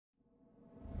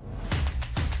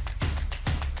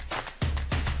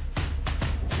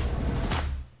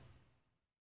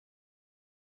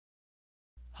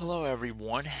Hello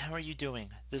everyone, how are you doing?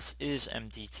 This is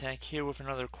MD Tech here with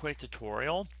another quick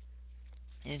tutorial.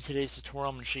 In today's tutorial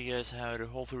I'm going to show you guys how to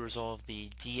hopefully resolve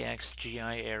the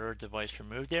DXGI error, device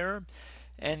removed error.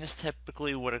 And this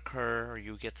typically would occur, or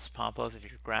you get this pop-up if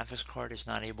your graphics card is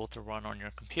not able to run on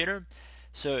your computer.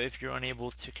 So if you're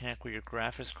unable to connect with your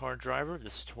graphics card driver,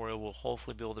 this tutorial will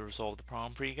hopefully be able to resolve the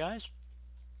problem for you guys.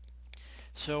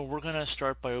 So we're going to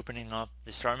start by opening up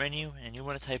the start menu, and you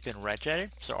want to type in regedit,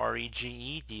 so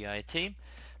regedit.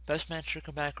 Best match should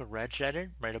come back with regedit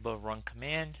right above run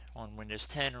command. On Windows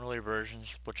 10 earlier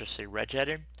versions we'll just say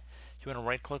regedit. You want to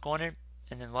right click on it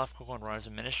and then left click on run as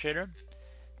administrator.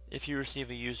 If you receive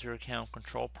a user account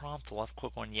control prompt, left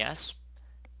click on yes.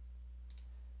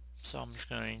 So I'm just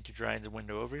going to drag the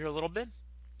window over here a little bit.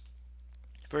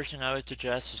 First thing I would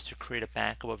suggest is to create a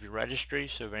backup of your registry,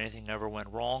 so if anything never went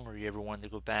wrong or you ever wanted to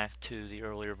go back to the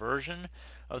earlier version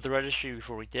of the registry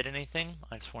before we did anything,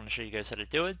 I just want to show you guys how to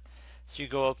do it. So you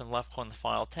go up and left click on the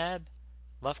File tab,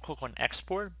 left click on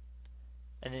Export,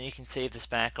 and then you can save this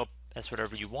backup as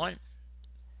whatever you want.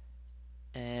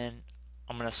 And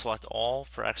I'm going to select all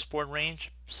for export range,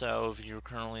 so if you're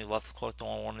currently left clicked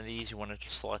on one of these, you want to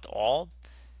just select all.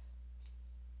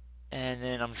 And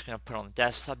then I'm just going to put it on the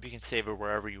desktop. You can save it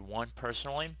wherever you want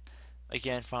personally.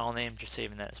 Again, file name, just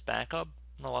saving that as backup.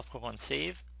 I'm going to left click on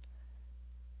save.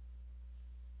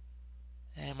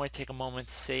 And it might take a moment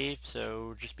to save,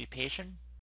 so just be patient.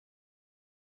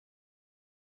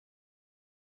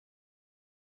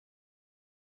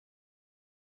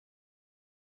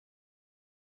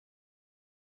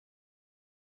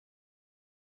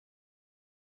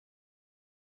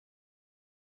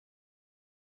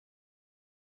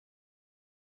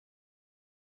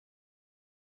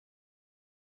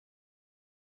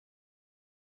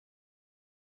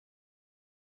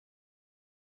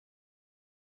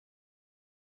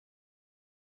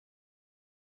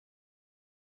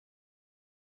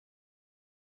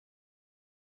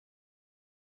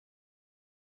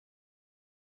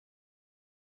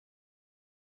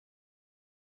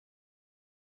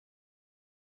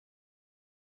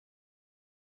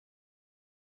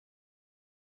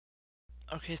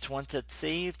 Okay, so once that's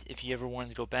saved, if you ever wanted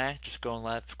to go back, just go and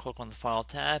left click on the File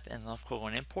tab and left click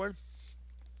on Import.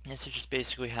 And this is just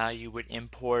basically how you would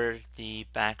import the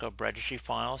backup registry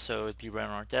file. So it'd be right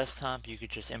on our desktop. You could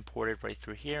just import it right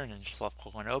through here and then just left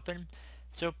click on Open.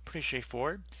 So pretty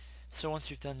straightforward. So once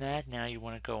you've done that, now you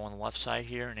want to go on the left side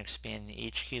here and expand the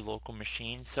HKey local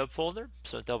machine subfolder.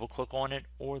 So double click on it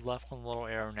or left click on the little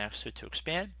arrow next to it to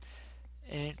expand.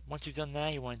 And once you've done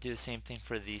that, you want to do the same thing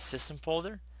for the system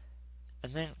folder.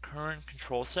 And then current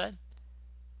control set.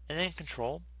 And then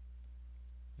control.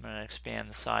 I'm going to expand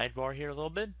the sidebar here a little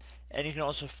bit. And you can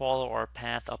also follow our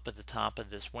path up at the top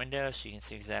of this window so you can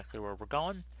see exactly where we're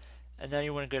going. And now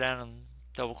you want to go down and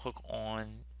double click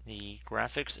on the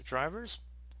graphics drivers.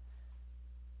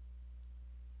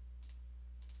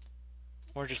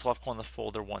 Or just left click on the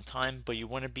folder one time, but you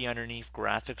want to be underneath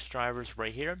graphics drivers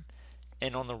right here.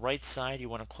 And on the right side you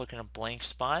want to click in a blank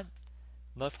spot,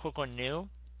 left click on new,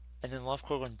 and then left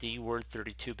click on DWORD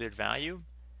 32-bit value.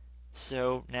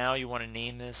 So now you want to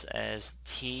name this as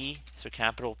T, so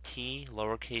capital T,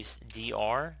 lowercase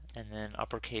dr, and then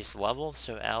uppercase level,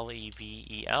 so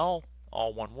level,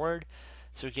 all one word.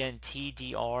 So again,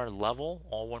 TDR level,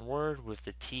 all one word with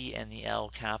the T and the L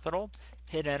capital.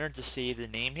 Hit enter to save the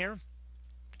name here.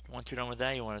 Once you're done with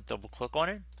that, you want to double click on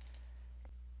it.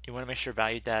 You want to make sure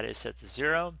value data is set to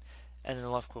 0, and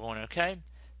then left click on OK.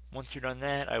 Once you're done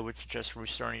that, I would suggest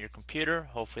restarting your computer.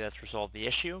 Hopefully that's resolved the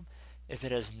issue. If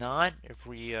it has not, if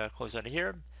we close out of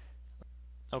here,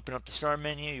 open up the start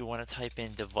menu, you want to type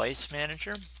in Device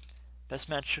Manager. Best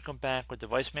match should come back with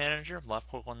Device Manager. Left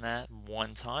click on that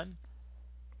one time.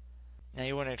 Now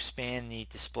you want to expand the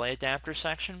display adapter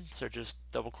section, so just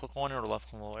double click on it or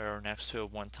left click on the little arrow next to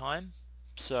it one time.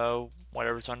 So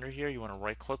whatever's under here, you want to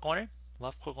right click on it,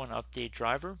 left click on Update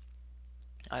Driver.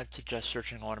 I'd suggest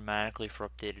searching automatically for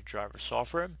updated driver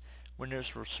software.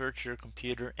 Windows will search your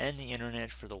computer and the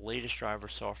internet for the latest driver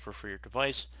software for your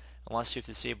device, unless you've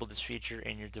disabled this feature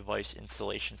in your device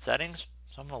installation settings.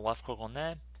 So I'm going to left click on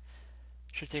that.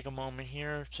 Should take a moment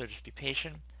here, so just be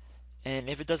patient. And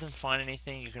if it doesn't find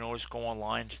anything, you can always go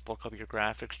online, just look up your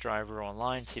graphics driver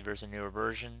online, see if there's a newer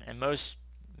version. And most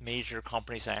major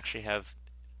companies actually have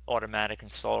automatic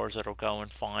installers that'll go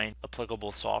and find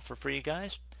applicable software for you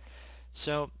guys.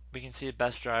 So we can see the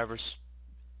best drivers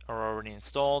are already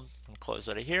installed. I'm close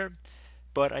out of here.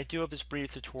 But I do hope this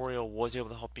brief tutorial was able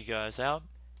to help you guys out.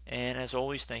 And as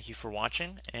always, thank you for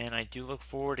watching. And I do look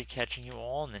forward to catching you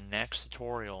all in the next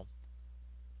tutorial.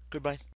 Goodbye.